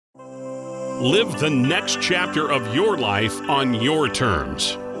Live the next chapter of your life on your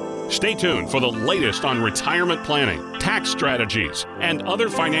terms. Stay tuned for the latest on retirement planning, tax strategies, and other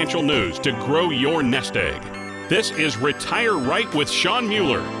financial news to grow your nest egg. This is Retire Right with Shawn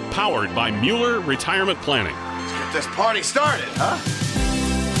Mueller, powered by Mueller Retirement Planning. Let's get this party started, huh?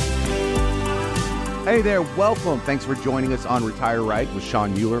 Hey there, welcome. Thanks for joining us on Retire Right with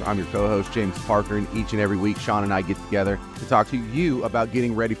Shawn Mueller. I'm your co-host, James Parker, and each and every week, Shawn and I get together to talk to you about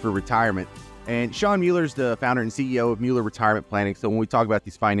getting ready for retirement. And Shawn Mueller's the founder and CEO of Mueller Retirement Planning. So when we talk about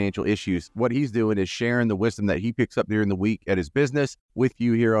these financial issues, what he's doing is sharing the wisdom that he picks up during the week at his business with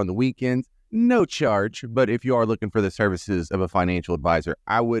you here on the weekends. No charge, but if you are looking for the services of a financial advisor,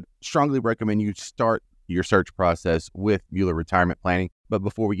 I would strongly recommend you start your search process with Mueller Retirement Planning. But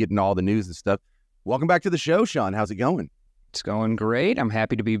before we get into all the news and stuff, welcome back to the show, Shawn. How's it going? It's going great. I'm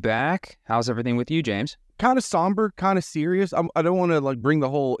happy to be back. How's everything with you, James? Kind of somber, kind of serious. I don't want to bring the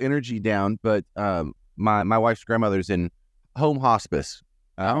whole energy down, but my wife's grandmother's in home hospice.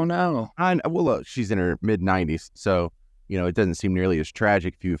 Oh no! Look, she's in her mid-90s, so it doesn't seem nearly as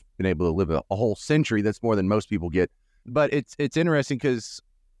tragic if you've been able to live a whole century. That's more than most people get. But it's interesting because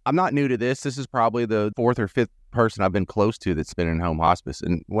I'm not new to this. This is probably the fourth or fifth person I've been close to that's been in home hospice.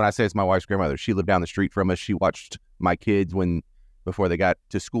 And when I say it's my wife's grandmother, she lived down the street from us. She watched my kids before they got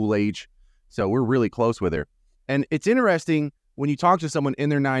to school age. So we're really close with her. And it's interesting when you talk to someone in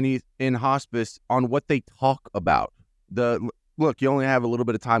their 90s in hospice on what they talk about. Look, you only have a little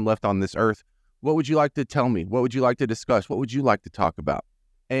bit of time left on this earth. What would you like to tell me? What would you like to discuss? What would you like to talk about?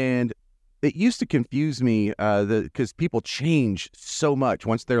 And it used to confuse me because people change so much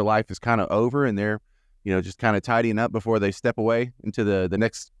once their life is kind of over and they're just kind of tidying up before they step away into the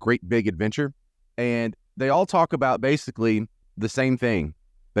next great big adventure. And they all talk about basically the same thing.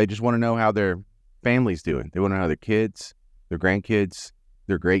 They just want to know how their family's doing. They want to know how their kids, their grandkids,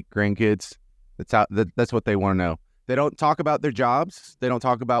 their great-grandkids. That's what they want to know. They don't talk about their jobs. They don't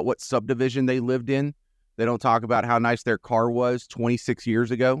talk about what subdivision they lived in. They don't talk about how nice their car was 26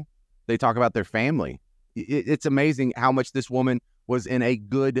 years ago. They talk about their family. It's amazing how much this woman was in a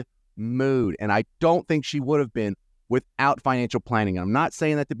good mood. And I don't think she would have been without financial planning. I'm not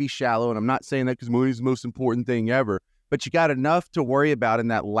saying that to be shallow, and I'm not saying that because money is the most important thing ever. But you got enough to worry about in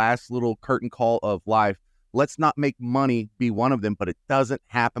that last little curtain call of life. Let's not make money be one of them, but it doesn't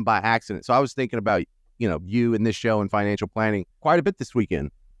happen by accident. So I was thinking about, you and this show and financial planning quite a bit this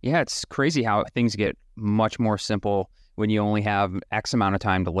weekend. Yeah, it's crazy how things get much more simple when you only have X amount of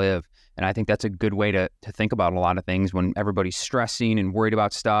time to live. And I think that's a good way to think about a lot of things when everybody's stressing and worried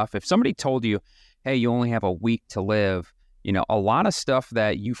about stuff. If somebody told you, hey, you only have a week to live, a lot of stuff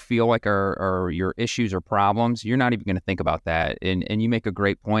that you feel like are your issues or problems, you're not even going to think about that. And you make a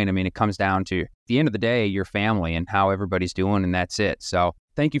great point. I mean, it comes down to, at the end of the day, your family and how everybody's doing, and that's it. So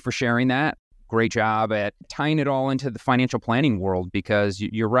thank you for sharing that. Great job at tying it all into the financial planning world, because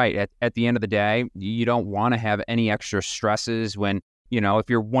you're right. At the end of the day, you don't want to have any extra stresses when, if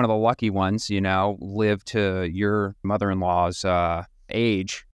you're one of the lucky ones, live to your mother-in-law's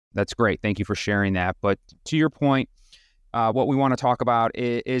age. That's great. Thank you for sharing that. But to your point, what we want to talk about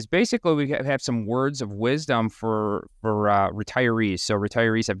is basically we have some words of wisdom for retirees. So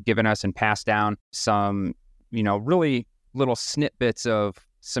retirees have given us and passed down some, really little snippets of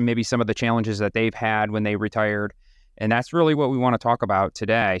some of the challenges that they've had when they retired. And that's really what we want to talk about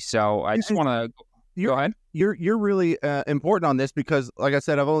today. So I just want to go ahead. You're really important on this because, like I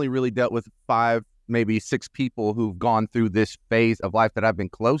said, I've only really dealt with 5, maybe 6 people who've gone through this phase of life that I've been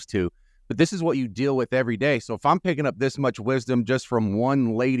close to. But this is what you deal with every day. So if I'm picking up this much wisdom just from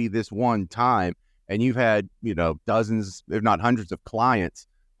one lady this one time, and you've had, dozens, if not hundreds of clients,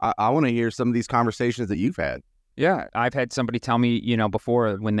 I want to hear some of these conversations that you've had. Yeah, I've had somebody tell me,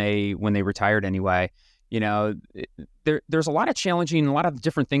 before when they retired anyway, there's a lot of challenging, a lot of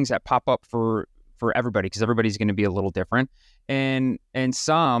different things that pop up for everybody, because everybody's going to be a little different. And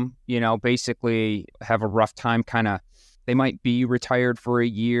some, basically have a rough time they might be retired for a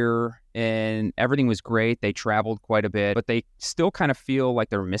year and everything was great. They traveled quite a bit, but they still kind of feel like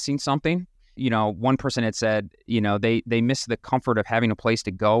they're missing something. One person had said, they miss the comfort of having a place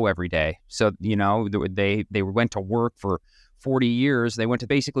to go every day. So, they went to work for 40 years. They went to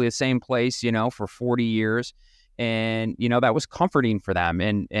basically the same place, for 40 years. And, that was comforting for them.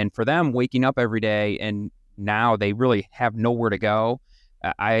 And for them, waking up every day and now they really have nowhere to go.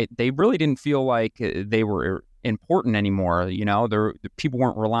 They really didn't feel like they were important anymore. The people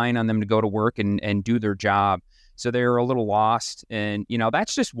weren't relying on them to go to work and do their job. So they were a little lost. And,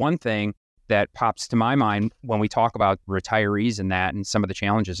 that's just one thing that pops to my mind when we talk about retirees and some of the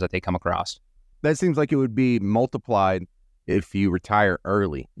challenges that they come across. That seems like it would be multiplied if you retire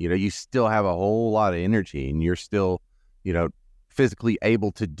early. You still have a whole lot of energy and you're still, physically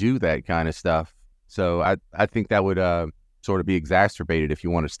able to do that kind of stuff. So I think that would sort of be exacerbated if you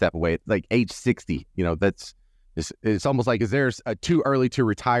want to step away at like age 60. It's almost like, is there a too early to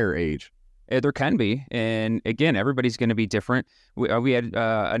retire age? There can be. And again, everybody's going to be different. We had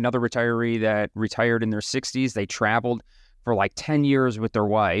another retiree that retired in their 60s. They traveled for like 10 years with their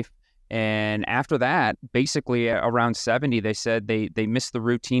wife. And after that, basically around 70, they said they missed the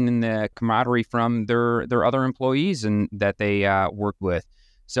routine and the camaraderie from their other employees and that they worked with.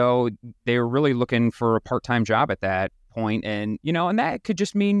 So they were really looking for a part-time job at that point. And, and that could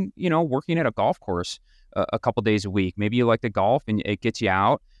just mean, working at a golf course a couple days a week. Maybe you like to golf and it gets you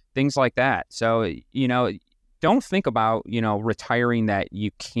out, things like that. So, don't think about, retiring that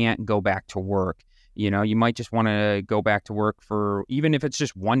you can't go back to work. You might just want to go back to work for, even if it's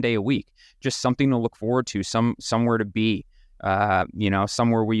just one day a week, just something to look forward to, somewhere to be,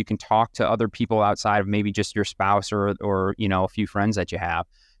 somewhere where you can talk to other people outside of maybe just your spouse or a few friends that you have.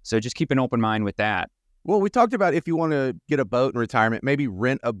 So just keep an open mind with that. Well, we talked about if you want to get a boat in retirement, maybe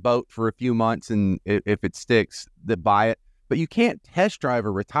rent a boat for a few months, and if it sticks, then buy it. But you can't test drive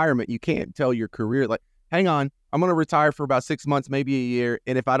a retirement. You can't tell your career, like, hang on, I'm going to retire for about 6 months, maybe a year.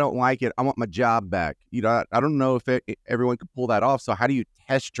 And if I don't like it, I want my job back. I don't know if everyone could pull that off. So how do you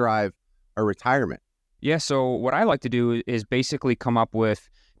test drive a retirement? Yeah. So what I like to do is basically come up with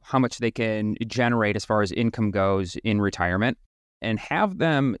how much they can generate as far as income goes in retirement and have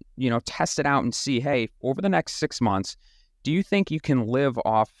them, test it out and see, hey, over the next 6 months, do you think you can live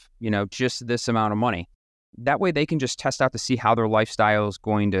off, just this amount of money? That way they can just test out to see how their lifestyle is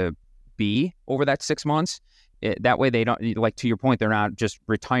going to be over that 6 months. That way they don't, like, to your point, they're not just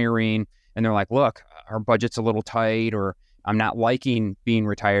retiring and they're like, look, our budget's a little tight, or I'm not liking being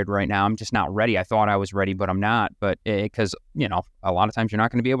retired right now. I'm just not ready. I thought I was ready, but I'm not. But because, a lot of times you're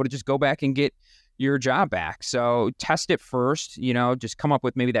not going to be able to just go back and get your job back. So test it first, just come up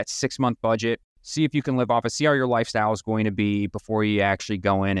with maybe that 6-month budget, see if you can live off it, see how your lifestyle is going to be before you actually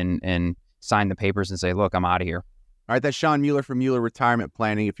go in and sign the papers and say, look, I'm out of here. All right, that's Shawn Mueller from Mueller Retirement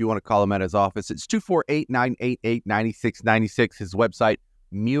Planning. If you want to call him at his office, it's 248-988-9696. His website,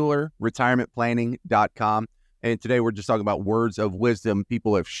 MuellerRetirementPlanning.com. And today we're just talking about words of wisdom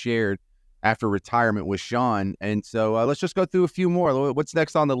people have shared after retirement with Shawn. And so let's just go through a few more. What's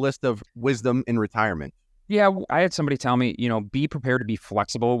next on the list of wisdom in retirement? Yeah, I had somebody tell me, be prepared to be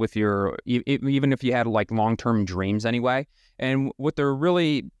flexible with your, even if you had like long-term dreams anyway. And what they're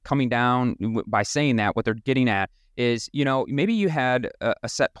really coming down by saying that, what they're getting at is, maybe you had a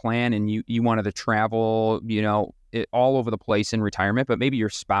set plan and you wanted to travel, all over the place in retirement, but maybe your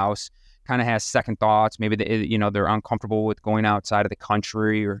spouse kind of has second thoughts. Maybe they're uncomfortable with going outside of the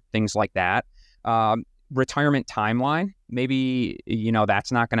country or things like that. Retirement timeline, maybe,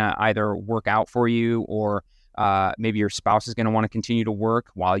 that's not going to either work out for you, or maybe your spouse is going to want to continue to work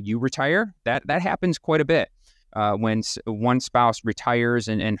while you retire. That happens quite a bit. When one spouse retires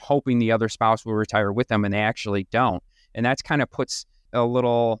and hoping the other spouse will retire with them, and they actually don't. And that's kind of puts a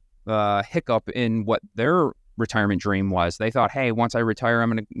little hiccup in what their retirement dream was. They thought, hey, once I retire,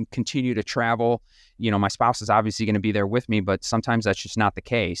 I'm going to continue to travel. My spouse is obviously going to be there with me, but sometimes that's just not the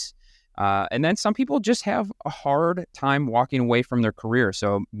case. And then some people just have a hard time walking away from their career.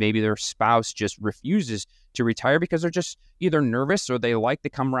 So maybe their spouse just refuses to retire because they're just either nervous or they like the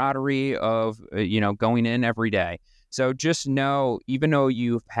camaraderie of, going in every day. So just know, even though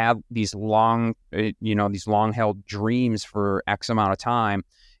you've had these long held dreams for X amount of time,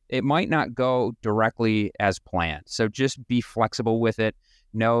 it might not go directly as planned. So just be flexible with it.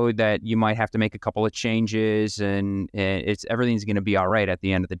 Know that you might have to make a couple of changes, and everything's going to be all right at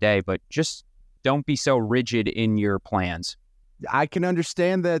the end of the day, but just don't be so rigid in your plans. I can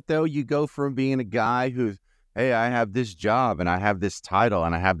understand that, though. You go from being a guy who's, hey, I have this job and I have this title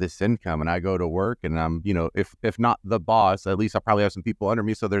and I have this income and I go to work and I'm, if not the boss, at least I probably have some people under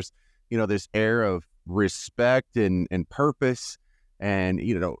me. So there's, this air of respect and purpose. And,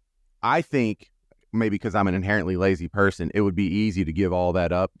 I think maybe because I'm an inherently lazy person, it would be easy to give all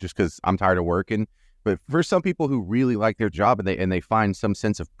that up just because I'm tired of working. But for some people who really like their job and they find some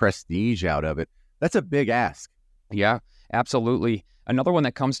sense of prestige out of it, that's a big ask. Yeah, absolutely. Another one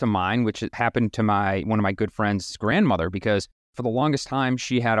that comes to mind, which happened to one of my good friends' grandmother, because for the longest time,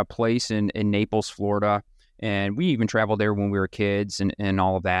 she had a place in Naples, Florida. And we even traveled there when we were kids and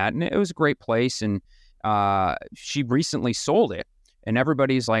all of that. And it was a great place. And she recently sold it. And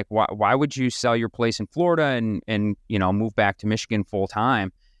everybody's like, why would you sell your place in Florida and move back to Michigan full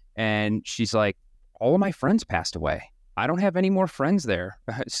time? And she's like, all of my friends passed away. I don't have any more friends there.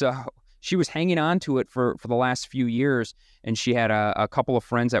 So she was hanging on to it for the last few years. And she had a couple of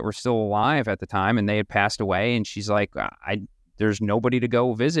friends that were still alive at the time, and they had passed away. And she's like, there's nobody to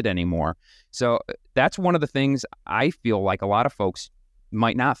go visit anymore. So that's one of the things I feel like a lot of folks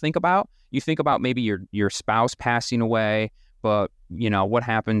might not think about. You think about maybe your spouse passing away, but what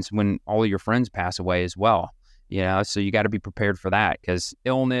happens when all of your friends pass away as well? So you got to be prepared for that, because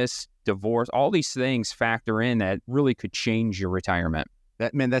illness, divorce, all these things factor in that really could change your retirement.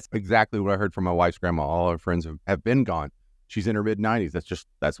 That's exactly what I heard from my wife's grandma. All her friends have been gone. She's in her mid-90s.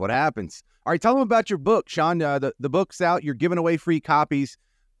 That's what happens. All right, tell them about your book, Shawn. The book's out. You're giving away free copies.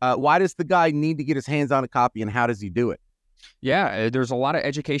 Why does the guy need to get his hands on a copy, and how does he do it? Yeah, there's a lot of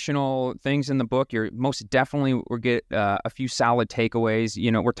educational things in the book. You're most definitely will get a few solid takeaways.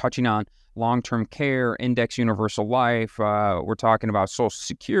 We're touching on long-term care, index universal life. We're talking about Social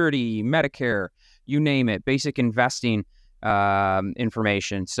Security, Medicare, you name it, basic investing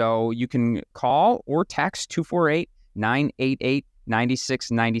information. So you can call or text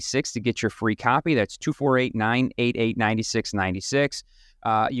 248-988-9696 to get your free copy. That's 248-988-9696.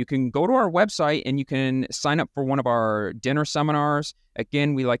 You can go to our website and you can sign up for one of our dinner seminars.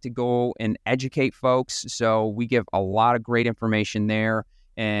 Again, we like to go and educate folks, so we give a lot of great information there.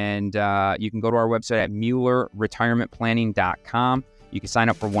 And you can go to our website at MuellerRetirementPlanning.com. You can sign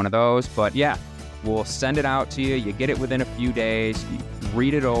up for one of those. But yeah, we'll send it out to you. You get it within a few days. You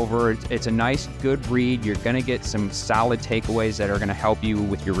read it over. It's a nice, good read. You're going to get some solid takeaways that are going to help you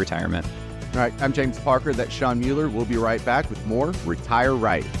with your retirement. All right, I'm James Parker. That's Shawn Mueller. We'll be right back with more Retire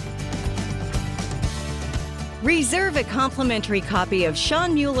Right. Reserve a complimentary copy of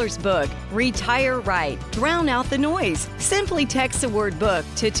Shawn Mueller's book, Retire Right, Drown Out the Noise. Simply text the word book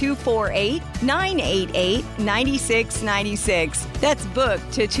to 248-988-9696. That's book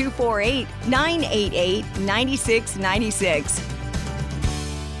to 248-988-9696.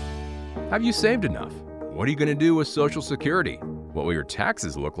 Have you saved enough? What are you going to do with Social Security? What will your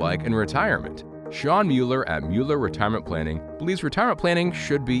taxes look like in retirement? Shawn Mueller at Mueller Retirement Planning believes retirement planning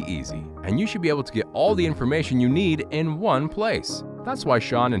should be easy, and you should be able to get all the information you need in one place. That's why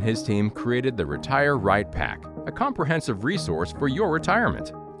Shawn and his team created the Retire Right Pack, a comprehensive resource for your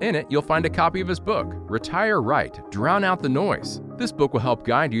retirement. In it, you'll find a copy of his book, Retire Right, Drown Out the Noise. This book will help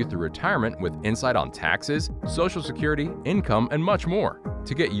guide you through retirement with insight on taxes, Social Security, income, and much more.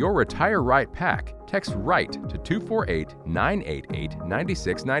 To get your Retire Right pack, text RIGHT to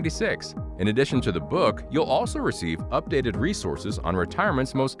 248-988-9696. In addition to the book, you'll also receive updated resources on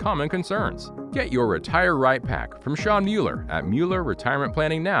retirement's most common concerns. Get your Retire Right pack from Shawn Mueller at Mueller Retirement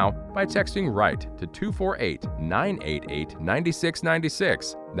Planning now by texting RIGHT to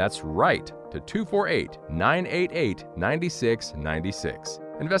 248-988-9696. That's RIGHT to 248-988-9696.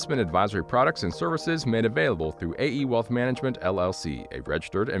 Investment advisory products and services made available through AE Wealth Management, LLC, a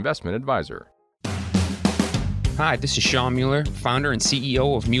registered investment advisor. Hi, this is Shawn Mueller, founder and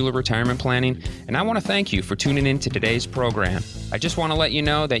CEO of Mueller Retirement Planning, and I want to thank you for tuning in to today's program. I just want to let you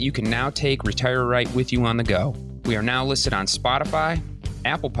know that you can now take Retire Right with you on the go. We are now listed on Spotify,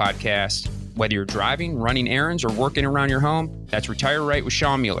 Apple Podcasts. Whether you're driving, running errands, or working around your home, that's Retire Right with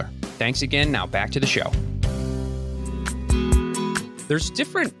Shawn Mueller. Thanks again. Now back to the show. There's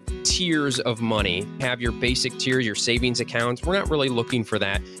different tiers of money. Have your basic tiers, your savings accounts. We're not really looking for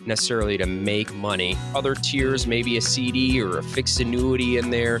that necessarily to make money. Other tiers, maybe a CD or a fixed annuity in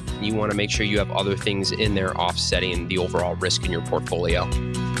there. You want to make sure you have other things in there offsetting the overall risk in your portfolio.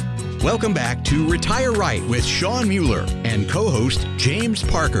 Welcome back to Retire Right with Shawn Mueller and co-host James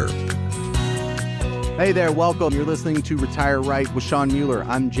Parker. Hey there, welcome. You're listening to Retire Right with Shawn Mueller.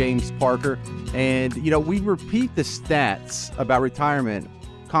 I'm James Parker. And, we repeat the stats about retirement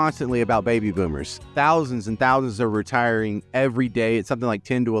constantly about baby boomers. Thousands and thousands are retiring every day. It's something like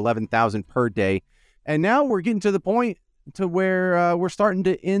 10 to 11,000 per day. And now we're getting to the point to where we're starting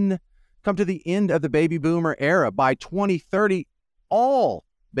to come to the end of the baby boomer era. By 2030, all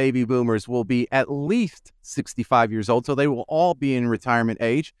baby boomers will be at least 65 years old. So they will all be in retirement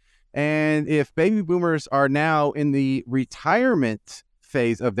age. And if baby boomers are now in the retirement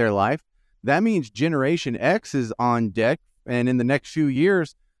phase of their life, that means Generation X is on deck. And in the next few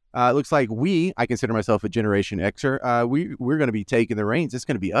years, it looks like I consider myself a Generation Xer, we're going to be taking the reins. It's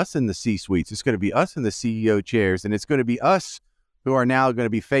going to be us in the C-suites. It's going to be us in the CEO chairs. And it's going to be us who are now going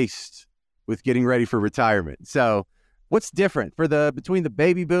to be faced with getting ready for retirement. So what's different between the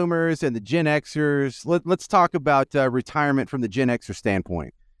baby boomers and the Gen Xers? Let's talk about retirement from the Gen Xer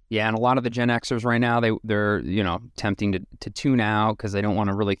standpoint. Yeah, and a lot of the Gen Xers right now, they're tempting to tune out because they don't want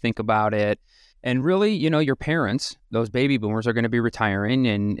to really think about it. And really, your parents, those baby boomers, are going to be retiring,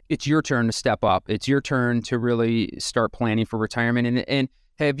 and it's your turn to step up. It's your turn to really start planning for retirement. And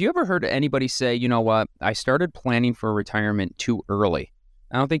Hey, have you ever heard anybody say, you know what, I started planning for retirement too early?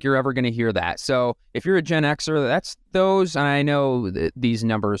 I don't think you're ever going to hear that. So if you're a Gen Xer, that's those. And I know that these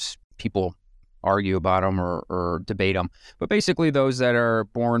numbers, people argue about them or debate them. But basically those that are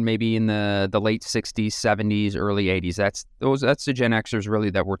born maybe in the late 60s, 70s, early 80s, that's the Gen Xers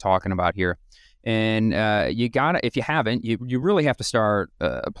really that we're talking about here. And you got to, if you haven't, you really have to start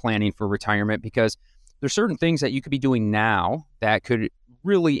planning for retirement, because there's certain things that you could be doing now that could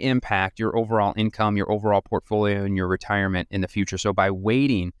really impact your overall income, your overall portfolio, and your retirement in the future. So by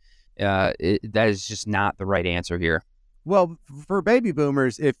waiting, that is just not the right answer here. Well, for baby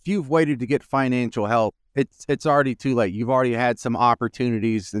boomers, if you've waited to get financial help, it's already too late. You've already had some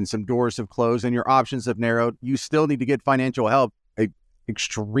opportunities and some doors have closed and your options have narrowed. You still need to get financial help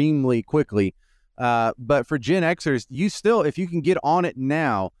extremely quickly. But for Gen Xers, you still, if you can get on it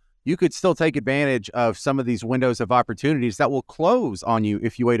now, you could still take advantage of some of these windows of opportunities that will close on you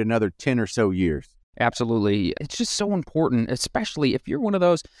if you wait another 10 or so years. Absolutely. It's just so important, especially if you're one of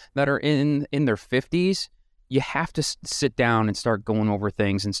those that are in their 50s. You have to sit down and start going over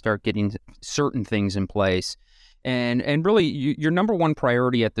things and start getting certain things in place. And really, your number one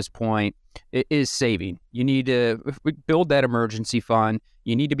priority at this point is saving. You need to build that emergency fund.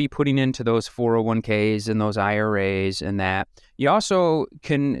 You need to be putting into those 401ks and those IRAs and that. You also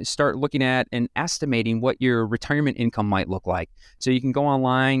can start looking at and estimating what your retirement income might look like. So you can go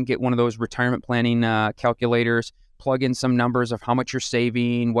online, get one of those retirement planning calculators, plug in some numbers of how much you're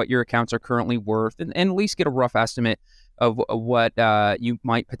saving, what your accounts are currently worth, and at least get a rough estimate of what you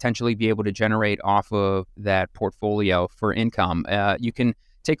might potentially be able to generate off of that portfolio for income. You can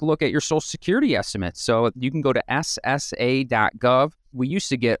take a look at your Social Security estimates. So you can go to ssa.gov. We used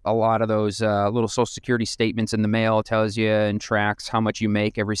to get a lot of those little Social Security statements in the mail. It tells you and tracks how much you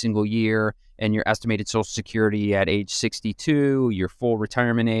make every single year and your estimated Social Security at age 62, your full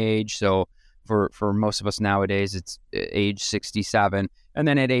retirement age. So for most of us nowadays, it's age 67, and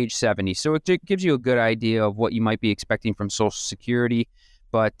then at age 70. So it gives you a good idea of what you might be expecting from Social Security.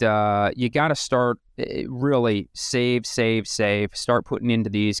 But you got to start really save, start putting into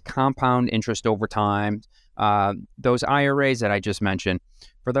these compound interest over time. Those IRAs that I just mentioned,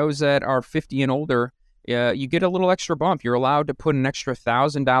 for those that are 50 and older, you get a little extra bump. You're allowed to put an extra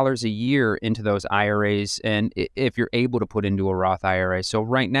 $1,000 a year into those IRAs, and if you're able to put into a Roth IRA. So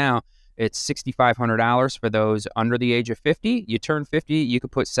right now, it's $6,500 for those under the age of 50. You turn 50, you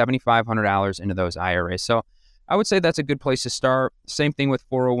could put $7,500 into those IRAs. So I would say that's a good place to start. Same thing with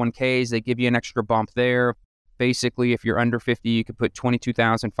 401ks. They give you an extra bump there. Basically, if you're under 50, you could put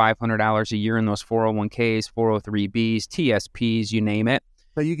 $22,500 a year in those 401ks, 403bs, TSPs, you name it.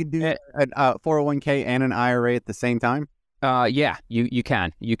 So you can do a 401k and an IRA at the same time? Yeah, you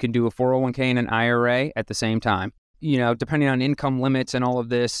can. You can do a 401k and an IRA at the same time. You know, depending on income limits and all of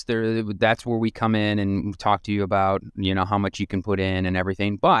this, that's where we come in and talk to you about, you know, how much you can put in and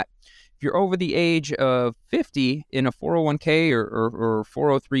everything. But if you're over the age of 50 in a 401k or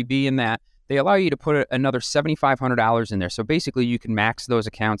 403b in that, they allow you to put another $7,500 in there. So basically, you can max those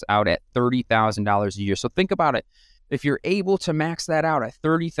accounts out at $30,000 a year. So think about it. If you're able to max that out at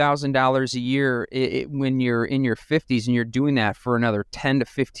 $30,000 a year when you're in your 50s and you're doing that for another 10 to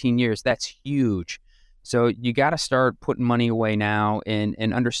 15 years, that's huge. So you got to start putting money away now and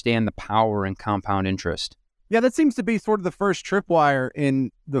understand the power in compound interest. Yeah, that seems to be sort of the first tripwire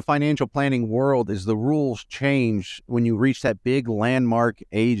in the financial planning world, is the rules change when you reach that big landmark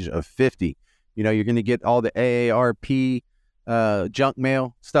age of 50. You know, you're going to get all the AARP junk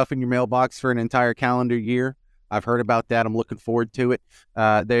mail stuff in your mailbox for an entire calendar year. I've heard about that. I'm looking forward to it.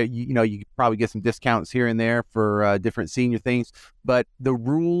 You could probably get some discounts here and there for different senior things, but the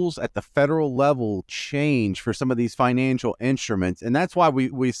rules at the federal level change for some of these financial instruments, and that's why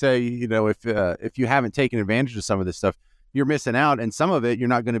we say, you know, if you haven't taken advantage of some of this stuff, you're missing out, and some of it you're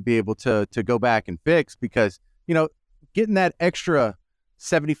not going to be able to go back and fix, because, you know, getting that extra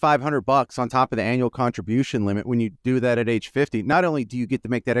 $7,500 on top of the annual contribution limit, when you do that at age 50, not only do you get to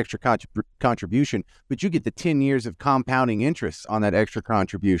make that extra contribution, but you get the 10 years of compounding interest on that extra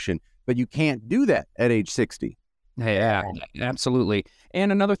contribution. But you can't do that at age 60. Yeah, absolutely.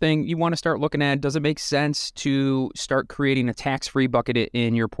 And another thing you want to start looking at, does it make sense to start creating a tax-free bucket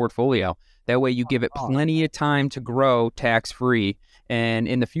in your portfolio? That way you give it plenty of time to grow tax-free. And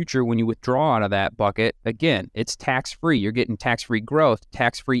in the future, when you withdraw out of that bucket, again, it's tax-free. You're getting tax-free growth,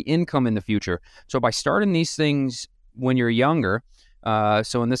 tax-free income in the future. So by starting these things when you're younger,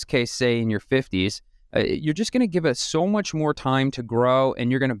 so in this case, say in your 50s, you're just going to give it so much more time to grow, and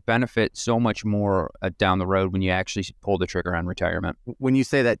you're going to benefit so much more down the road when you actually pull the trigger on retirement. When you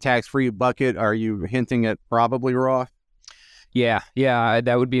say that tax-free bucket, are you hinting at probably Roth? Yeah,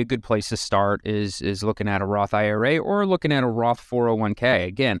 that would be a good place to start is looking at a Roth IRA or looking at a Roth 401k.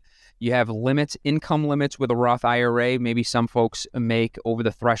 Again, you have limits, income limits with a Roth IRA. Maybe some folks make over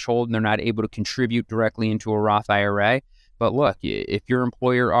the threshold and they're not able to contribute directly into a Roth IRA. But look, if your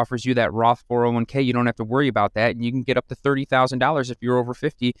employer offers you that Roth 401k, you don't have to worry about that. And you can get up to $30,000 if you're over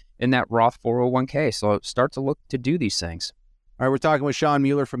 50 in that Roth 401k. So start to look to do these things. All right, we're talking with Shawn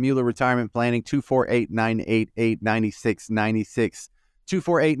Mueller from Mueller Retirement Planning, 248-988-9696.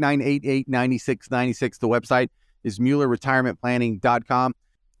 248-988-9696. The website is MuellerRetirementPlanning.com.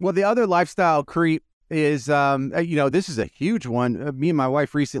 Well, the other lifestyle creep is, this is a huge one. Me and my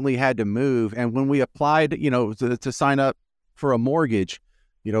wife recently had to move. And when we applied, to sign up for a mortgage,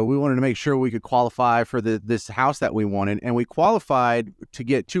 we wanted to make sure we could qualify for this house that we wanted. And we qualified to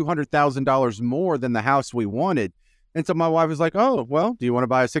get $200,000 more than the house we wanted. And so my wife was like, oh, well, do you want to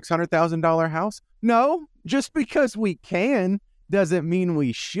buy a $600,000 house? No, just because we can doesn't mean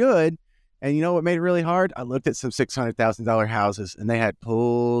we should. And you know what made it really hard? I looked at some $600,000 houses and they had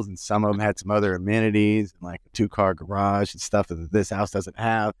pools and some of them had some other amenities like a 2-car garage and stuff that this house doesn't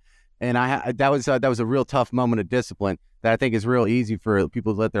have. And that was a real tough moment of discipline that I think is real easy for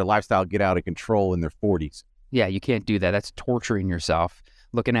people to let their lifestyle get out of control in their 40s. Yeah, you can't do that. That's torturing yourself.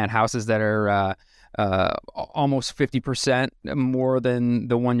 Looking at houses that are almost 50% more than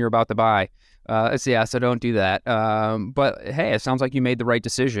the one you're about to buy. So don't do that. But hey, it sounds like you made the right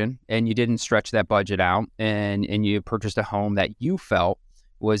decision and you didn't stretch that budget out and you purchased a home that you felt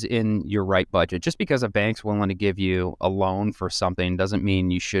was in your right budget. Just because a bank's willing to give you a loan for something doesn't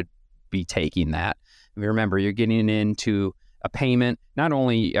mean you should be taking that. Remember, you're getting into a payment. Not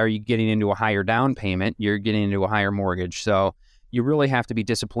only are you getting into a higher down payment, you're getting into a higher mortgage. So you really have to be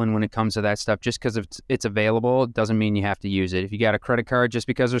disciplined when it comes to that stuff. Just because it's available doesn't mean you have to use it. If you got a credit card, just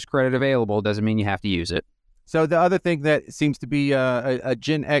because there's credit available doesn't mean you have to use it. So the other thing that seems to be a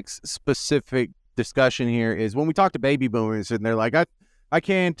Gen X specific discussion here is when we talk to baby boomers and they're like, I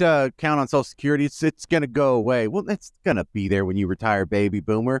can't count on Social Security. It's going to go away. Well, it's going to be there when you retire, baby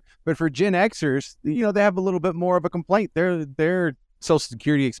boomer. But for Gen Xers, they have a little bit more of a complaint. Their Social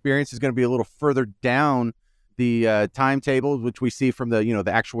Security experience is going to be a little further down the timetable, which we see from the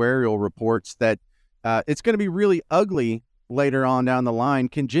actuarial reports that it's going to be really ugly later on down the line.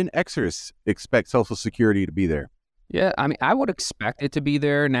 Can Gen Xers expect Social Security to be there? Yeah, I mean, I would expect it to be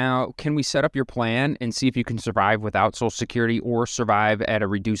there. Now, can we set up your plan and see if you can survive without Social Security or survive at a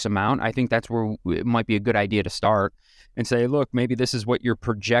reduced amount? I think that's where it might be a good idea to start and say, look, maybe this is what you're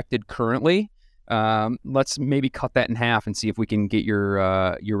projected currently. Let's maybe cut that in half and see if we can get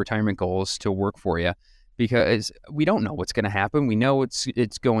your retirement goals to work for you, because we don't know what's going to happen. We know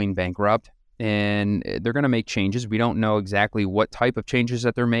it's going bankrupt and they're going to make changes. We don't know exactly what type of changes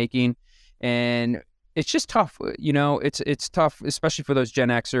that they're making, and it's just tough. It's tough, especially for those Gen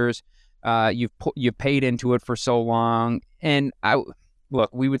Xers. You've paid into it for so long, and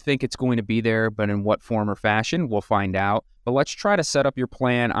we would think it's going to be there, but in what form or fashion, we'll find out. But let's try to set up your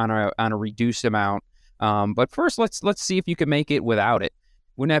plan on a reduced amount. But first, let's see if you can make it without it.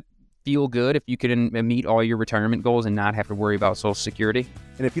 Wouldn't that feel good if you could meet all your retirement goals and not have to worry about Social Security?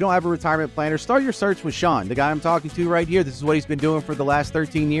 And if you don't have a retirement planner, start your search with Shawn, the guy I'm talking to right here. This is what he's been doing for the last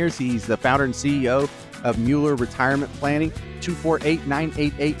 13 years. He's the founder and CEO of Mueller Retirement Planning.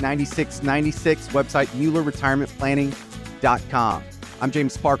 248-988-9696. Website MuellerRetirementPlanning.com. I'm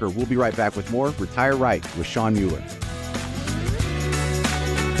James Parker. We'll be right back with more Retire Right with Shawn Mueller.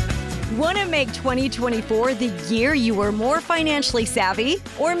 Want to make 2024 the year you were more financially savvy?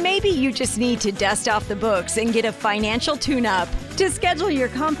 Or maybe you just need to dust off the books and get a financial tune-up. To schedule your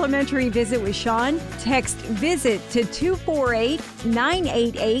complimentary visit with Shawn, text VISIT to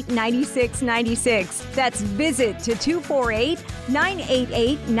 248-988-9696. That's VISIT to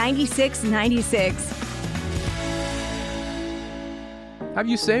 248-988-9696. Have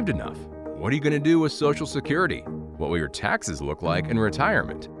you saved enough? What are you going to do with Social Security? What will your taxes look like in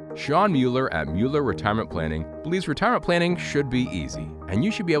retirement? Shawn Mueller at Mueller Retirement Planning believes retirement planning should be easy, and you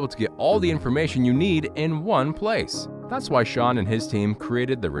should be able to get all the information you need in one place. That's why Shawn and his team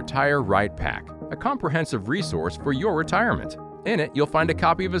created the Retire Right Pack, a comprehensive resource for your retirement. In it, you'll find a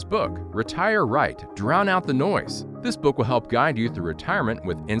copy of his book, Retire Right, Drown Out the Noise. This book will help guide you through retirement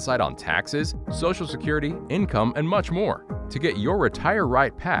with insight on taxes, Social Security, income, and much more. To get your Retire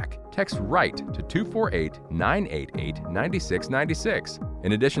Right pack, text RIGHT to 248-988-9696.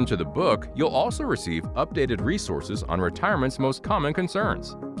 In addition to the book, you'll also receive updated resources on retirement's most common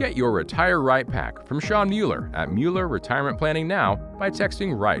concerns. Get your Retire Right pack from Shawn Mueller at Mueller Retirement Planning now by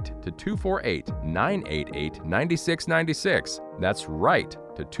texting RIGHT to 248-988-9696. That's RIGHT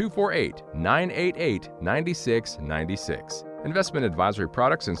to 248-988-9696. Investment advisory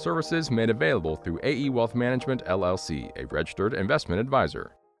products and services made available through AE Wealth Management, LLC, a registered investment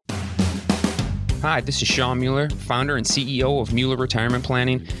advisor. Hi, this is Shawn Mueller, founder and CEO of Mueller Retirement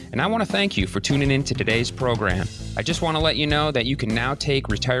Planning, and I want to thank you for tuning in to today's program. I just want to let you know that you can now take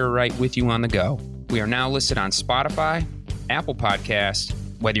Retire Right with you on the go. We are now listed on Spotify, Apple Podcasts.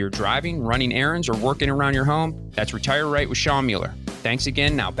 Whether you're driving, running errands, or working around your home, that's Retire Right with Shawn Mueller. Thanks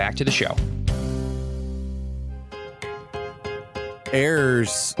again. Now back to the show.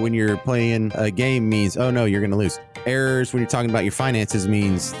 Errors when you're playing a game means, oh no, you're going to lose. Errors when you're talking about your finances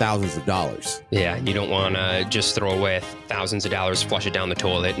means thousands of dollars. Yeah, you don't want to just throw away thousands of dollars, flush it down the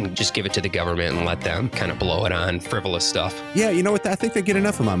toilet, and just give it to the government and let them kind of blow it on frivolous stuff. Yeah, you know what? I think they get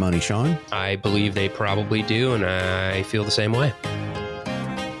enough of my money, Shawn. I believe they probably do, and I feel the same way.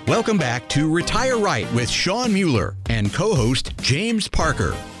 Welcome back to Retire Right with Shawn Mueller and co-host James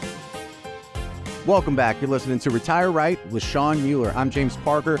Parker. Welcome back. You're listening to Retire Right with Shawn Mueller. I'm James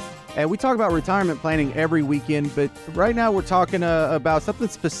Parker, and we talk about retirement planning every weekend, but right now we're talking about something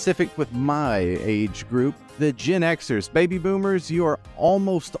specific with my age group, the Gen Xers. Baby boomers, you are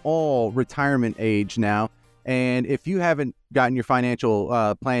almost all retirement age now, and if you haven't gotten your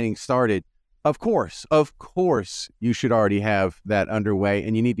financial planning started, of course, you should already have that underway,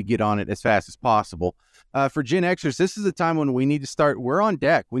 and you need to get on it as fast as possible. For Gen Xers, this is a time when we need to start. We're on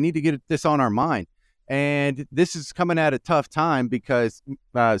deck. We need to get this on our mind. And this is coming at a tough time because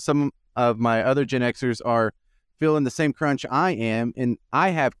some of my other Gen Xers are feeling the same crunch I am. And I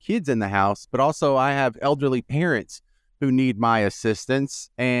have kids in the house, but also I have elderly parents who need my assistance.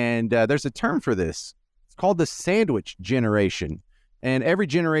 And there's a term for this. It's called the sandwich generation. And every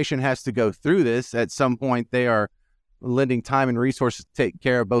generation has to go through this. At some point, they are lending time and resources to take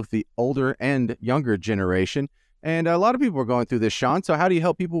care of both the older and younger generation. And a lot of people are going through this, Shawn. So how do you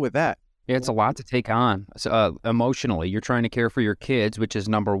help people with that? Yeah, it's a lot to take on emotionally. You're trying to care for your kids, which is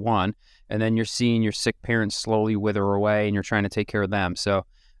number one, and then you're seeing your sick parents slowly wither away, and you're trying to take care of them. So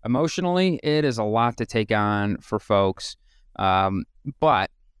emotionally, it is a lot to take on for folks, but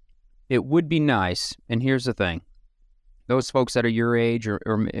it would be nice. And here's the thing: those folks that are your age, or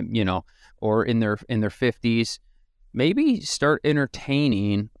in their 50s, maybe start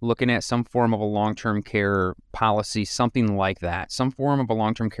entertaining looking at some form of a long-term care policy, something like that, some form of a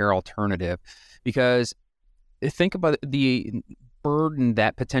long-term care alternative. Because think about the burden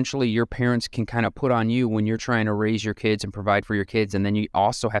that potentially your parents can kind of put on you when you're trying to raise your kids and provide for your kids, and then you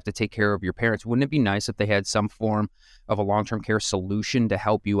also have to take care of your parents. Wouldn't it be nice if they had some form of a long-term care solution to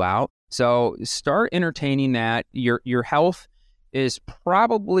help you out? So start entertaining that. Your health is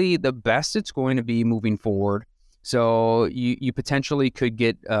probably the best it's going to be moving forward. So you potentially could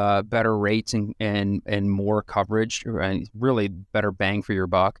get better rates and more coverage, and really better bang for your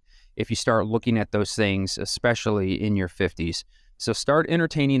buck if you start looking at those things, especially in your 50s. So start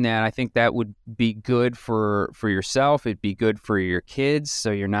entertaining that. I think that would be good for yourself. It'd be good for your kids,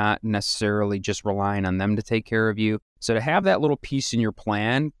 so you're not necessarily just relying on them to take care of you. So to have that little piece in your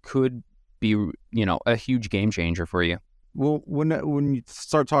plan could be, a huge game changer for you. Well, when you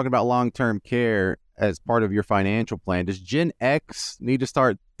start talking about long-term care as part of your financial plan, does Gen X need to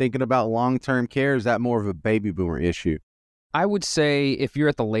start thinking about long-term care? Is that more of a baby boomer issue? I would say if you're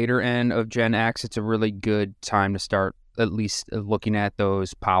at the later end of Gen X, it's a really good time to start at least looking at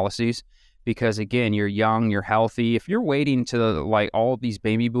those policies, because again, you're young, you're healthy. If you're waiting to like all of these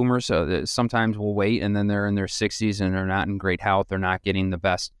baby boomers, sometimes will wait and then they're in their 60s and they're not in great health. They're not getting the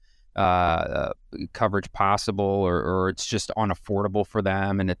best coverage possible, or it's just unaffordable for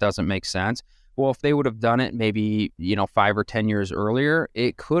them and it doesn't make sense. Well, if they would have done it maybe 5 or 10 years earlier,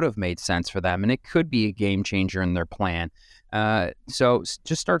 it could have made sense for them, and it could be a game changer in their plan. So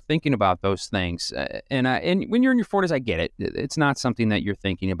just start thinking about those things. And when you're in your 40s, I get it. It's not something that you're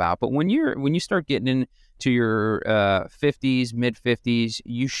thinking about. But when you start getting into your 50s, mid 50s,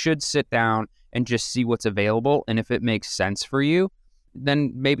 you should sit down and just see what's available. And if it makes sense for you,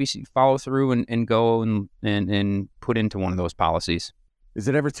 then maybe follow through and go and put into one of those policies. Is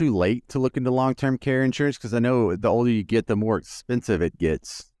it ever too late to look into long-term care insurance? Because I know the older you get, the more expensive it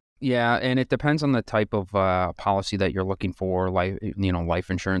gets. Yeah, and it depends on the type of policy that you're looking for, life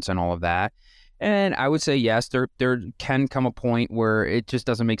insurance and all of that. And I would say yes, there can come a point where it just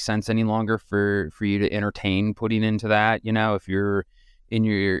doesn't make sense any longer for you to entertain putting into that. If you're in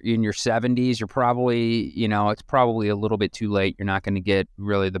your 70s, you're probably it's probably a little bit too late. You're not going to get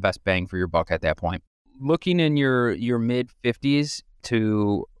really the best bang for your buck at that point. Looking in your mid 50s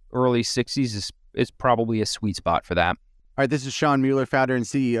to early 60s is probably a sweet spot for that. All right, this is Shawn Mueller, founder and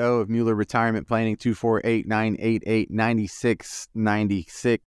CEO of Mueller Retirement Planning,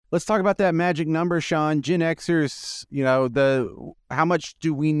 248-988-9696. Let's talk about that magic number, Shawn. Gen Xers, how much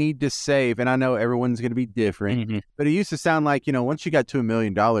do we need to save? And I know everyone's going to be different, but it used to sound like, once you got to $1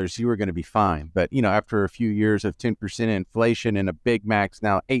 million, you were going to be fine. But, after a few years of 10% inflation and a Big Mac's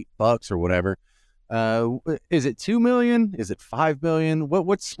now $8 or whatever, is it 2 million? Is it 5 million?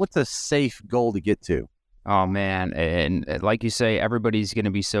 What's a safe goal to get to? Oh, man. And like you say, everybody's going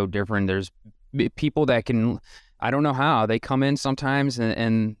to be so different. There's people that can, I don't know how, they come in sometimes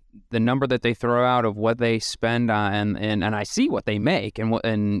and the number that they throw out of what they spend on, and I see what they make and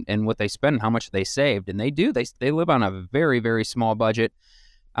what they spend and how much they saved. And they live on a very, very small budget.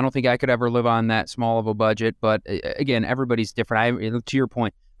 I don't think I could ever live on that small of a budget. But again, everybody's different. To your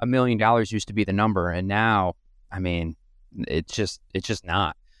point, $1 million used to be the number. And now, I mean, it's just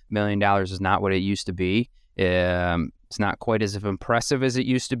not. $1 million is not what it used to be. It's not quite as impressive as it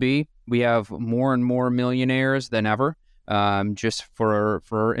used to be. We have more and more millionaires than ever, just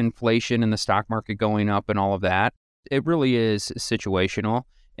for inflation and the stock market going up and all of that. It really is situational.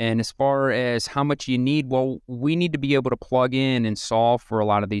 And as far as how much you need, well, we need to be able to plug in and solve for a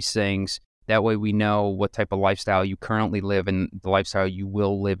lot of these things. That way we know what type of lifestyle you currently live and the lifestyle you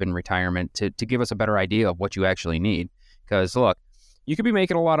will live in retirement to give us a better idea of what you actually need. Because look, you could be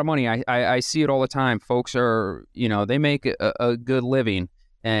making a lot of money. I see it all the time. Folks are, they make a good living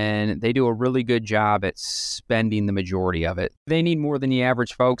and they do a really good job at spending the majority of it. They need more than the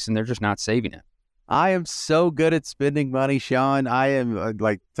average folks and they're just not saving it. I am so good at spending money, Shawn. I am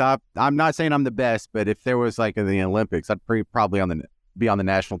top. I'm not saying I'm the best, but if there was in the Olympics, I'd probably be on the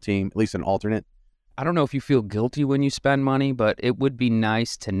national team, at least an alternate. I don't know if you feel guilty when you spend money, but it would be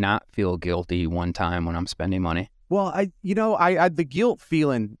nice to not feel guilty one time when I'm spending money. Well, the guilt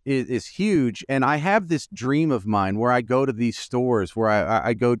feeling is huge, and I have this dream of mine where I go to these stores where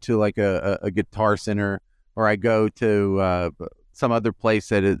I go to a Guitar Center, or I go to some other place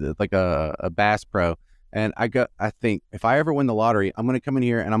that is like a Bass Pro, and I think if I ever win the lottery, I'm going to come in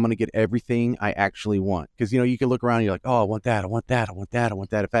here and I'm going to get everything I actually want. Because you can look around and you're like, oh, I want that, I want that, I want that, I want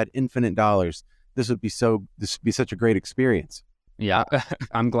that. If I had infinite dollars, this would be such a great experience. Yeah,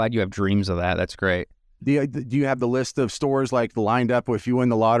 I'm glad you have dreams of that. That's great. Do you have the list of stores lined up? If you win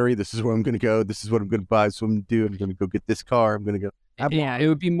the lottery, this is where I'm going to go. This is what I'm going to buy. This is what I'm going to do. I'm going to go get this car. I'm going to go. Yeah, it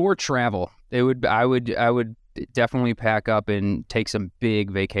would be more travel. I would definitely pack up and take some big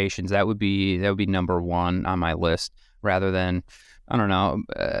vacations. That would be number one on my list, rather than I don't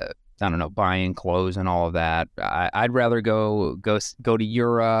know, buying clothes and all of that. I'd rather go to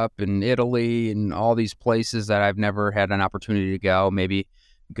Europe and Italy and all these places that I've never had an opportunity to go. Maybe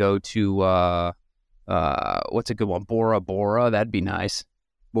go to what's a good one? Bora Bora. That'd be nice.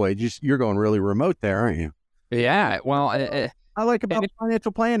 Boy, you're going really remote there, aren't you? Yeah. Well, I like about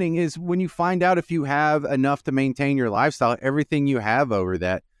financial planning is when you find out if you have enough to maintain your lifestyle, everything you have over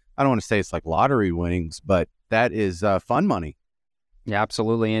that. I don't want to say it's like lottery winnings, but that is fun money. Yeah,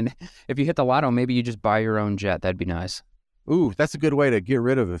 absolutely. And if you hit the lotto, maybe you just buy your own jet. That'd be nice. Ooh, that's a good way to get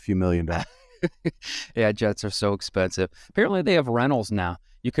rid of a few $1 million. Yeah, jets are so expensive. Apparently they have rentals now.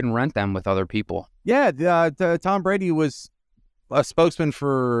 You can rent them with other people. Yeah, Tom Brady was a spokesman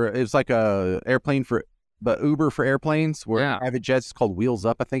for, it was like a airplane for, but Uber for airplanes, where private jets is called Wheels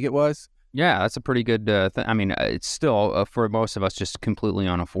Up, I think it was. Yeah, that's a pretty good thing. I mean, it's still, for most of us, just completely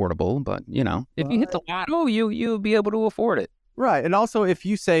unaffordable. But, if you hit the lotto, you'll be able to afford it. Right. And also, if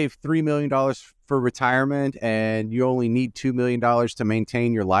you save $3 million for retirement and you only need $2 million to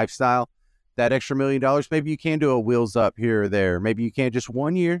maintain your lifestyle, that extra $1 million, maybe you can do a Wheels Up here or there. Maybe you can just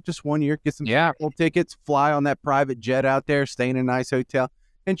 1 year, get some tickets, fly on that private jet out there, stay in a nice hotel.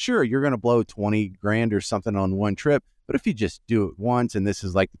 And sure, you're going to blow 20 grand or something on one trip. But if you just do it once, and this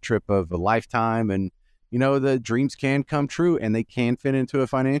is like the trip of a lifetime, and, the dreams can come true and they can fit into a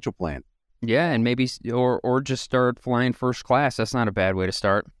financial plan. Yeah, and maybe, or just start flying first class. That's not a bad way to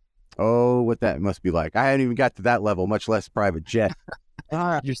start. Oh, what that must be like. I haven't even got to that level, much less private jet.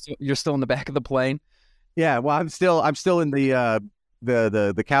 You're still in the back of the plane? Yeah, well, I'm still in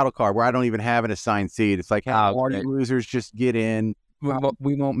the cattle car where I don't even have an assigned seat. It's like, all you losers just get in.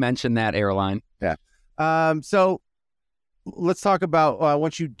 We won't mention that airline. Yeah. So let's talk about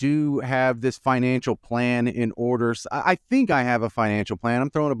once you do have this financial plan in order. So I think I have a financial plan. I'm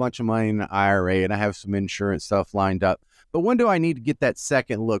throwing a bunch of money in an IRA and I have some insurance stuff lined up. But when do I need to get that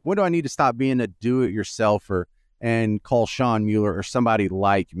second look? When do I need to stop being a do-it-yourselfer and call Shawn Mueller or somebody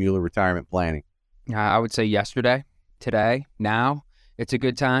like Mueller Retirement Planning? I would say yesterday, today, now. It's a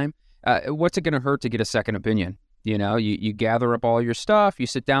good time. What's it going to hurt to get a second opinion? You gather up all your stuff, you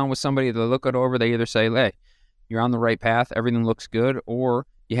sit down with somebody, they look it over, they either say, hey, you're on the right path, everything looks good, or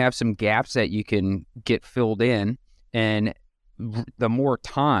you have some gaps that you can get filled in, and the more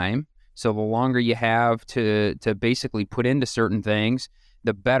time, so the longer you have to basically put into certain things,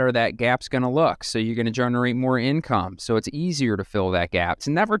 the better that gap's going to look. So you're going to generate more income. So it's easier to fill that gap. It's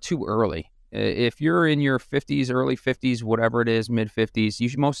never too early. If you're in your 50s, early 50s, whatever it is, mid 50s, you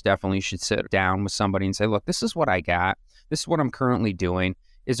most definitely should sit down with somebody and say, look, this is what I got. This is what I'm currently doing.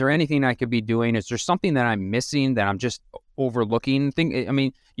 Is there anything I could be doing? Is there something that I'm missing that I'm just overlooking?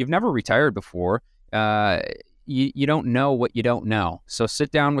 You've never retired before. You don't know what you don't know. So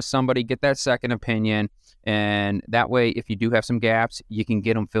sit down with somebody, get that second opinion, and that way, if you do have some gaps, you can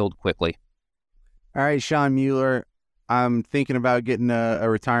get them filled quickly. All right, Shawn Mueller, I'm thinking about getting a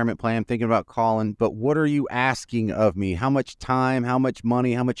retirement plan, thinking about calling, but what are you asking of me? How much time, how much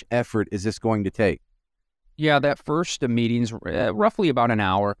money, how much effort is this going to take? Yeah, that first meeting's roughly about an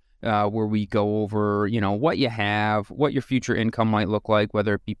hour where we go over, what you have, what your future income might look like,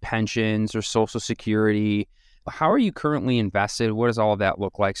 whether it be pensions or Social Security. How are you currently invested? What does all of that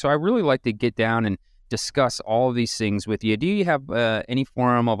look like? So I really like to get down and discuss all of these things with you. Do you have any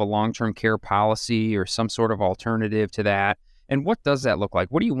form of a long-term care policy or some sort of alternative to that? And what does that look like?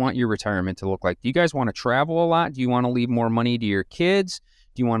 What do you want your retirement to look like? Do you guys want to travel a lot? Do you want to leave more money to your kids?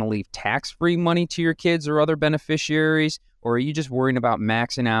 Do you want to leave tax-free money to your kids or other beneficiaries? Or are you just worrying about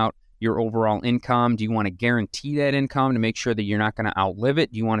maxing out your overall income? Do you want to guarantee that income to make sure that you're not going to outlive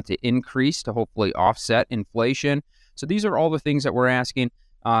it? Do you want it to increase to hopefully offset inflation? So these are all the things that we're asking.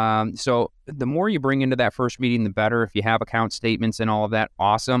 So the more you bring into that first meeting, the better. If you have account statements and all of that,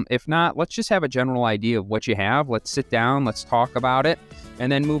 awesome. If not, let's just have a general idea of what you have. Let's sit down, let's talk about it,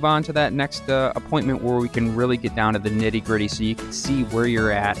 and then move on to that next appointment where we can really get down to the nitty gritty so you can see where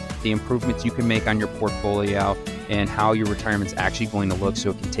you're at, the improvements you can make on your portfolio, and how your retirement's actually going to look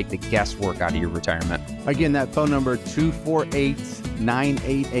so it can take the guesswork out of your retirement. Again, that phone number,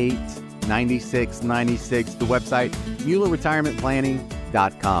 248-988-9696. The website,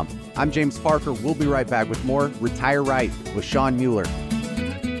 MuellerRetirementPlanning.com. I'm James Parker. We'll be right back with more Retire Right with Shawn Mueller.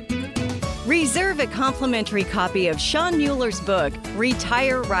 Reserve a complimentary copy of Shawn Mueller's book,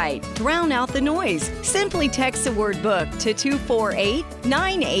 Retire Right, Drown Out the Noise. Simply text the word book to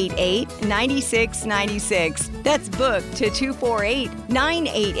 248-988-9696. That's book to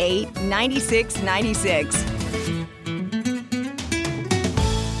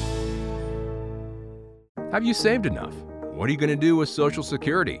 248-988-9696. Have you saved enough? What are you going to do with Social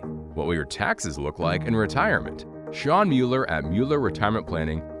Security? What will your taxes look like in retirement? Shawn Mueller at Mueller Retirement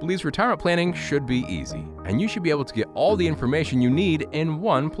Planning believes retirement planning should be easy, and you should be able to get all the information you need in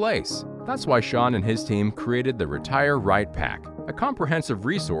one place. That's why Shawn and his team created the Retire Right Pack, a comprehensive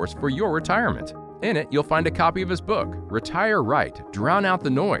resource for your retirement. In it, you'll find a copy of his book, Retire Right, Drown Out the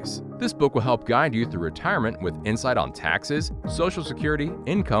Noise. This book will help guide you through retirement with insight on taxes, Social Security,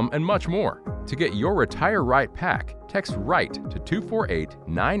 income, and much more. To get your Retire Right pack, text RIGHT to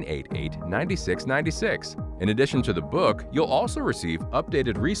 248-988-9696. In addition to the book, you'll also receive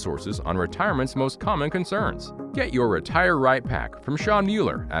updated resources on retirement's most common concerns. Get your Retire Right pack from Shawn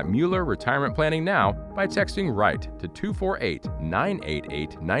Mueller at Mueller Retirement Planning now by texting RIGHT to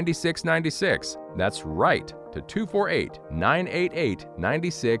 248-988-9696. That's RIGHT to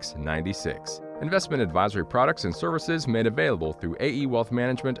 248-988-9696. Investment advisory products and services made available through AE Wealth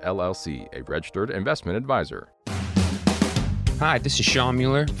Management, LLC, a registered investment advisor. Hi, this is Shawn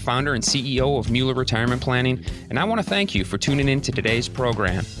Mueller, founder and CEO of Mueller Retirement Planning, and I want to thank you for tuning in to today's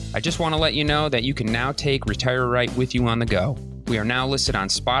program. I just want to let you know that you can now take Retire Right with you on the go. We are now listed on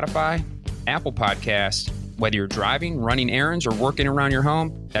Spotify, Apple Podcasts. Whether you're driving, running errands, or working around your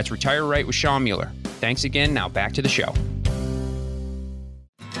home, that's Retire Right with Shawn Mueller. Thanks again. Now back to the show.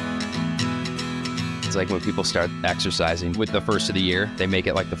 It's like when people start exercising with the first of the year, they make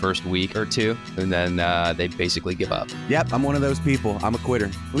it like the first week or two, and then they basically give up. Yep, I'm one of those people. I'm a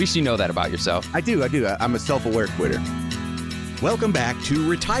quitter. At least you know that about yourself. I do. I'm a self-aware quitter. Welcome back to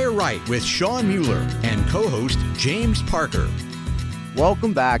Retire Right with Shawn Mueller and co-host James Parker.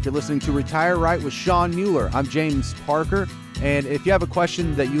 Welcome back. You're listening to Retire Right with Shawn Mueller. I'm James Parker. And if you have a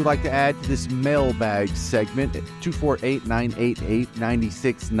question that you'd like to add to this mailbag segment,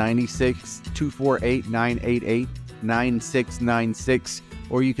 248-988-9696, 248-988-9696,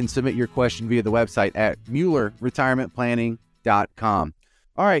 or you can submit your question via the website at MuellerRetirementPlanning.com.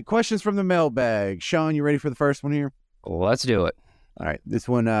 All right, questions from the mailbag. Shawn, you ready for the first one here? Let's do it. All right, this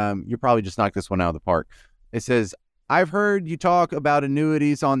one, you probably just knocked this one out of the park. It says, I've heard you talk about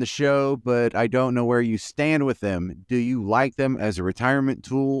annuities on the show, but I don't know where you stand with them. Do you like them as a retirement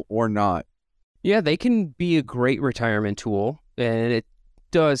tool or not? Yeah, they can be a great retirement tool, and it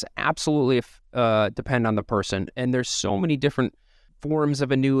does absolutely depend on the person. And there's so many different forms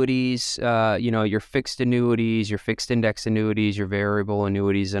of annuities, your fixed annuities, your fixed index annuities, your variable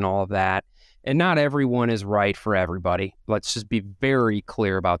annuities, and all of that. And not everyone is right for everybody. Let's just be very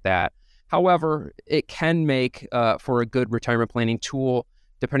clear about that. However, it can make for a good retirement planning tool,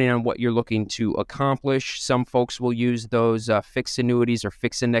 depending on what you're looking to accomplish. Some folks will use those fixed annuities or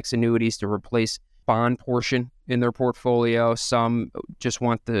fixed index annuities to replace bond portion in their portfolio. Some just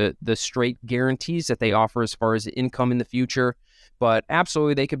want the straight guarantees that they offer as far as income in the future. But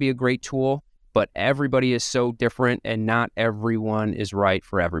absolutely, they could be a great tool, but everybody is so different and not everyone is right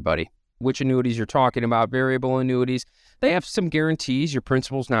for everybody. Which annuities you're talking about? Variable annuities, they have some guarantees. Your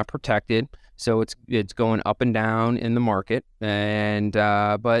principal's not protected, so it's going up and down in the market, and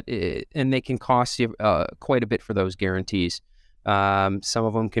they can cost you quite a bit for those guarantees. Some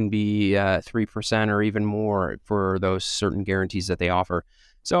of them can be 3% or even more for those certain guarantees that they offer.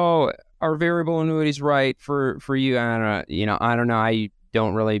 So are variable annuities right for you? I don't know. I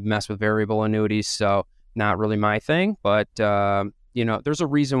don't really mess with variable annuities, so not really my thing. But there's a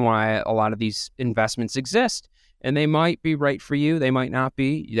reason why a lot of these investments exist, and they might be right for you. They might not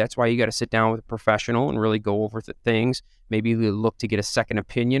be. That's why you got to sit down with a professional and really go over things. Maybe look to get a second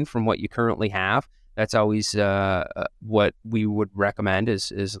opinion from what you currently have. That's always what we would recommend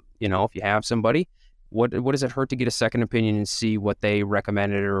is if you have somebody, what does it hurt to get a second opinion and see what they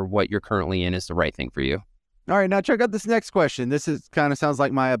recommended or what you're currently in is the right thing for you? All right, now check out this next question. This is kind of sounds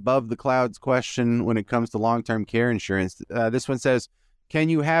like my above the clouds question when it comes to long-term care insurance. This one says, can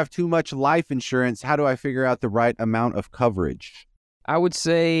you have too much life insurance? How do I figure out the right amount of coverage? I would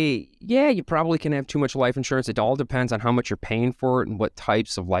say, yeah, you probably can have too much life insurance. It all depends on how much you're paying for it and what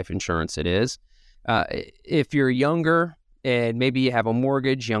types of life insurance it is. If you're younger and maybe you have a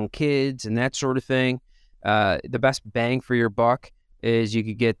mortgage, young kids, and that sort of thing, the best bang for your buck is you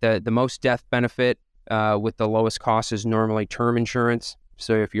could get the most death benefit with the lowest cost is normally term insurance.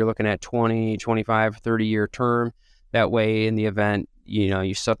 So if you're looking at 20, 25, 30-year term, that way in the event,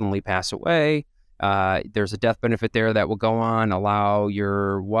 you suddenly pass away, there's a death benefit there that will go on, allow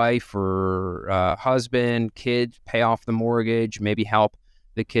your wife or husband, kids, pay off the mortgage, maybe help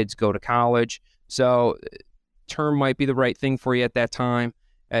the kids go to college. So term might be the right thing for you at that time.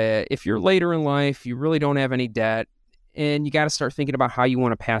 If you're later in life, you really don't have any debt, and you got to start thinking about how you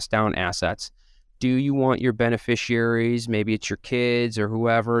want to pass down assets. Do you want your beneficiaries, maybe it's your kids or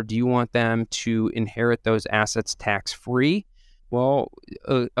whoever, do you want them to inherit those assets tax-free? Well,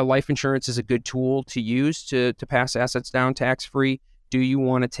 a life insurance is a good tool to use to pass assets down tax-free. Do you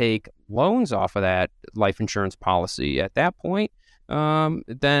want to take loans off of that life insurance policy? At that point,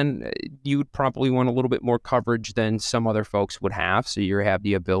 then you'd probably want a little bit more coverage than some other folks would have. So you have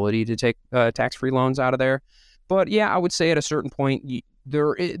the ability to take tax-free loans out of there. But yeah, I would say at a certain point,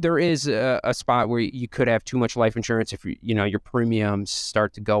 there is a spot where you could have too much life insurance if your premiums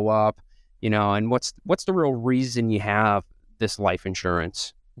start to go up, and what's the real reason you have this life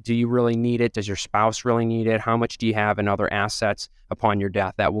insurance? Do you really need it? Does your spouse really need it? How much do you have in other assets upon your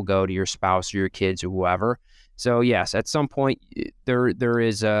death that will go to your spouse or your kids or whoever? So yes, at some point there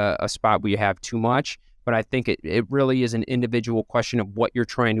is a spot where you have too much, but I think it really is an individual question of what you're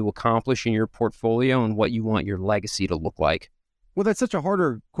trying to accomplish in your portfolio and what you want your legacy to look like. Well, that's such a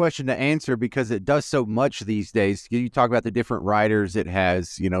harder question to answer because it does so much these days. You talk about the different riders it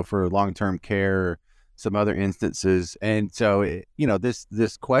has, for long-term care, some other instances. And so,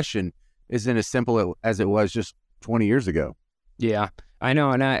 this question isn't as simple as it was just 20 years ago. Yeah, I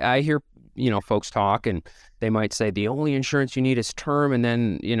know. And I hear, folks talk and they might say the only insurance you need is term. And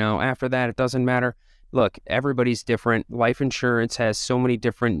then, after that, it doesn't matter. Look, everybody's different. Life insurance has so many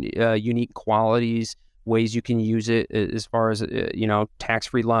different unique qualities, ways you can use it as far as,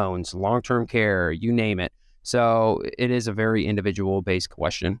 tax-free loans, long-term care, you name it. So it is a very individual-based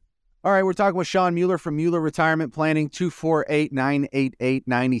question. All right, we're talking with Shawn Mueller from Mueller Retirement Planning,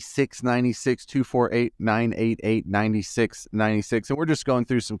 248-988-9696, 248-988-9696. And we're just going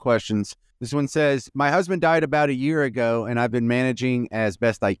through some questions. This one says, my husband died about a year ago, and I've been managing as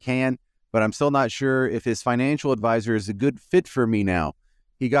best I can, but I'm still not sure if his financial advisor is a good fit for me now.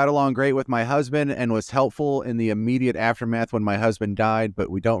 He got along great with my husband and was helpful in the immediate aftermath when my husband died,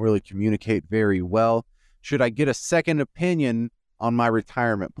 but we don't really communicate very well. Should I get a second opinion on my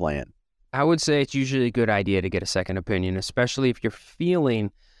retirement plan? I would say it's usually a good idea to get a second opinion, especially if you're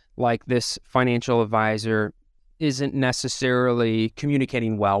feeling like this financial advisor isn't necessarily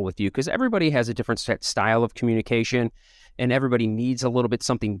communicating well with you, because everybody has a different style of communication and everybody needs a little bit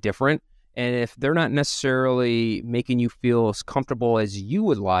something different. And if they're not necessarily making you feel as comfortable as you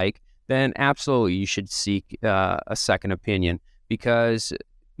would like, then absolutely you should seek a second opinion, because,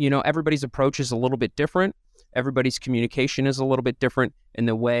 everybody's approach is a little bit different. everybody's communication is a little bit different, and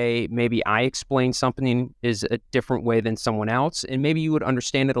the way maybe I explain something is a different way than someone else, and maybe you would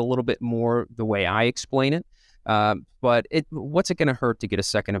understand it a little bit more the way I explain it. But what's it going to hurt to get a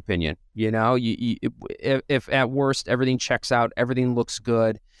second opinion? If at worst everything checks out, everything looks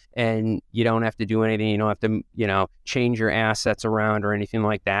good, and you don't have to do anything, you don't have to, change your assets around or anything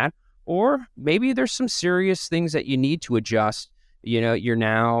like that. Or maybe there's some serious things that you need to adjust. You're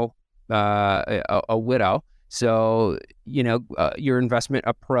now a widow, so your investment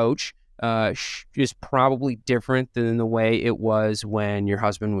approach is probably different than the way it was when your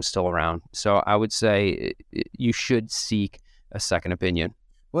husband was still around. So I would say you should seek a second opinion.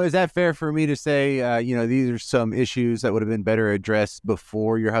 Well, is that fair for me to say, these are some issues that would have been better addressed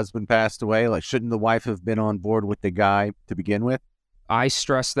before your husband passed away? Like, shouldn't the wife have been on board with the guy to begin with? I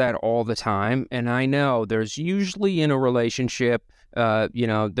stress that all the time. And I know there's usually in a relationship,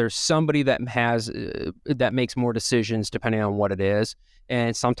 there's somebody that that makes more decisions depending on what it is.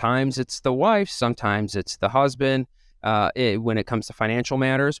 And sometimes it's the wife, sometimes it's the husband when it comes to financial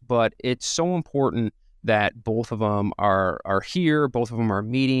matters. But it's so important that both of them are here, both of them are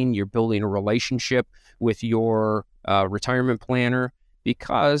meeting, you're building a relationship with your retirement planner,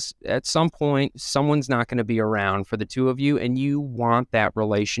 because at some point, someone's not going to be around for the two of you, and you want that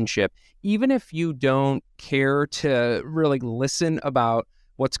relationship. Even if you don't care to really listen about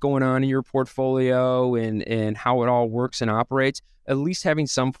what's going on in your portfolio and how it all works and operates, at least having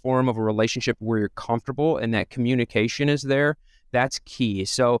some form of a relationship where you're comfortable and that communication is there, that's key.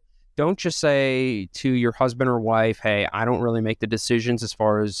 So don't just say to your husband or wife, hey, I don't really make the decisions as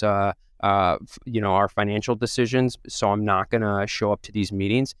far as our financial decisions, so I'm not going to show up to these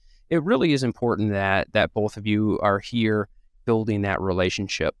meetings. It really is important that both of you are here building that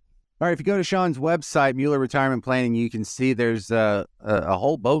relationship. All right, if you go to Shawn's website, Mueller Retirement Planning, you can see there's a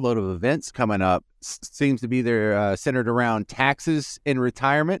whole boatload of events coming up. Seems to be they're centered around taxes in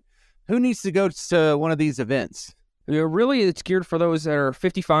retirement. Who needs to go to one of these events? Really, it's geared for those that are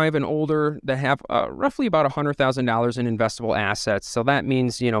 55 and older that have roughly about $100,000 in investable assets. So that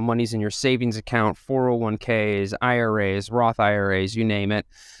means, money's in your savings account, 401ks, IRAs, Roth IRAs, you name it.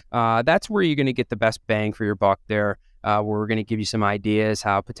 That's where you're going to get the best bang for your buck there, where we're going to give you some ideas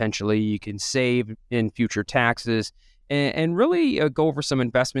how potentially you can save in future taxes and really go over some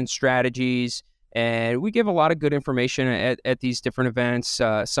investment strategies. And we give a lot of good information at these different events.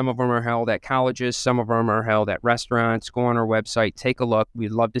 Some of them are held at colleges. Some of them are held at restaurants. Go on our website. Take a look.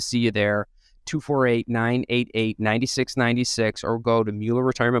 We'd love to see you there. 248-988-9696 or go to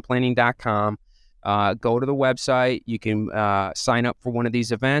MuellerRetirementPlanning.com. Go to the website. You can sign up for one of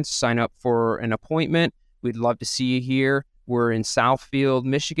these events. Sign up for an appointment. We'd love to see you here. We're in Southfield,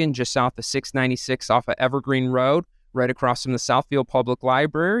 Michigan, just south of 696 off of Evergreen Road, right across from the Southfield Public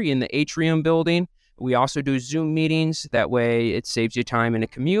Library in the Atrium building. We also do Zoom meetings. That way it saves you time in a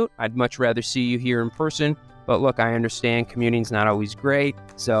commute. I'd much rather see you here in person. But look, I understand commuting's not always great.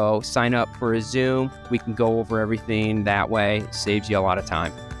 So sign up for a Zoom. We can go over everything that way. It saves you a lot of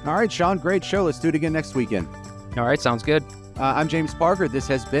time. All right, Shawn, great show. Let's do it again next weekend. All right, sounds good. I'm James Parker. This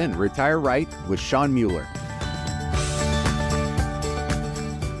has been Retire Right with Shawn Mueller.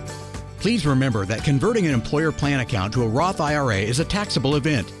 Please remember that converting an employer plan account to a Roth IRA is a taxable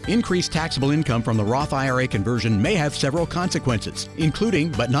event. Increased taxable income from the Roth IRA conversion may have several consequences,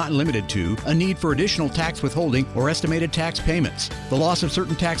 including, but not limited to, a need for additional tax withholding or estimated tax payments, the loss of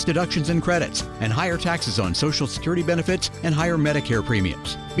certain tax deductions and credits, and higher taxes on Social Security benefits and higher Medicare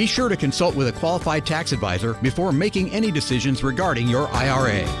premiums. Be sure to consult with a qualified tax advisor before making any decisions regarding your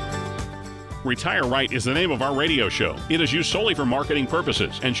IRA. Retire Right is the name of our radio show. It is used solely for marketing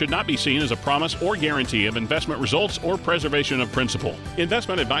purposes and should not be seen as a promise or guarantee of investment results or preservation of principal.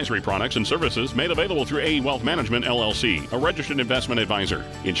 Investment advisory products and services made available through AE Wealth Management, LLC, a registered investment advisor.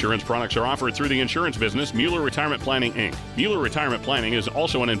 Insurance products are offered through the insurance business Mueller Retirement Planning, Inc. Mueller Retirement Planning is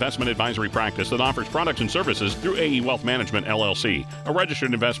also an investment advisory practice that offers products and services through AE Wealth Management, LLC, a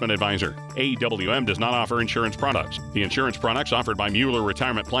registered investment advisor. AEWM does not offer insurance products. The insurance products offered by Mueller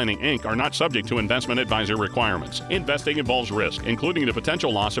Retirement Planning, Inc. are not subject to investment advisor requirements. Investing involves risk, including the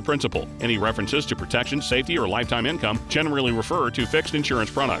potential loss of principal. Any references to protection, safety, or lifetime income generally refer to fixed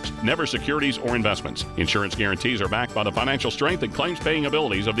insurance products, never securities or investments. Insurance guarantees are backed by the financial strength and claims-paying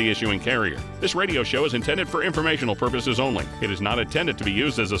abilities of the issuing carrier. This radio show is intended for informational purposes only. It is not intended to be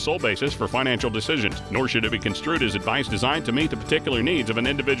used as a sole basis for financial decisions, nor should it be construed as advice designed to meet the particular needs of an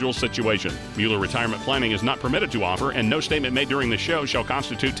individual's situation. Mueller Retirement Planning is not permitted to offer, and no statement made during the show shall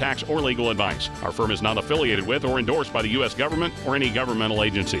constitute tax or legal advice. advice. Our firm is not affiliated with or endorsed by the U.S. government or any governmental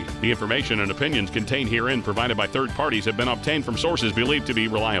agency. The information and opinions contained herein provided by third parties have been obtained from sources believed to be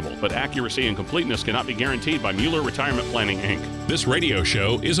reliable, but accuracy and completeness cannot be guaranteed by Mueller Retirement Planning, Inc. This radio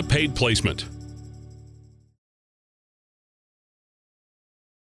show is a paid placement.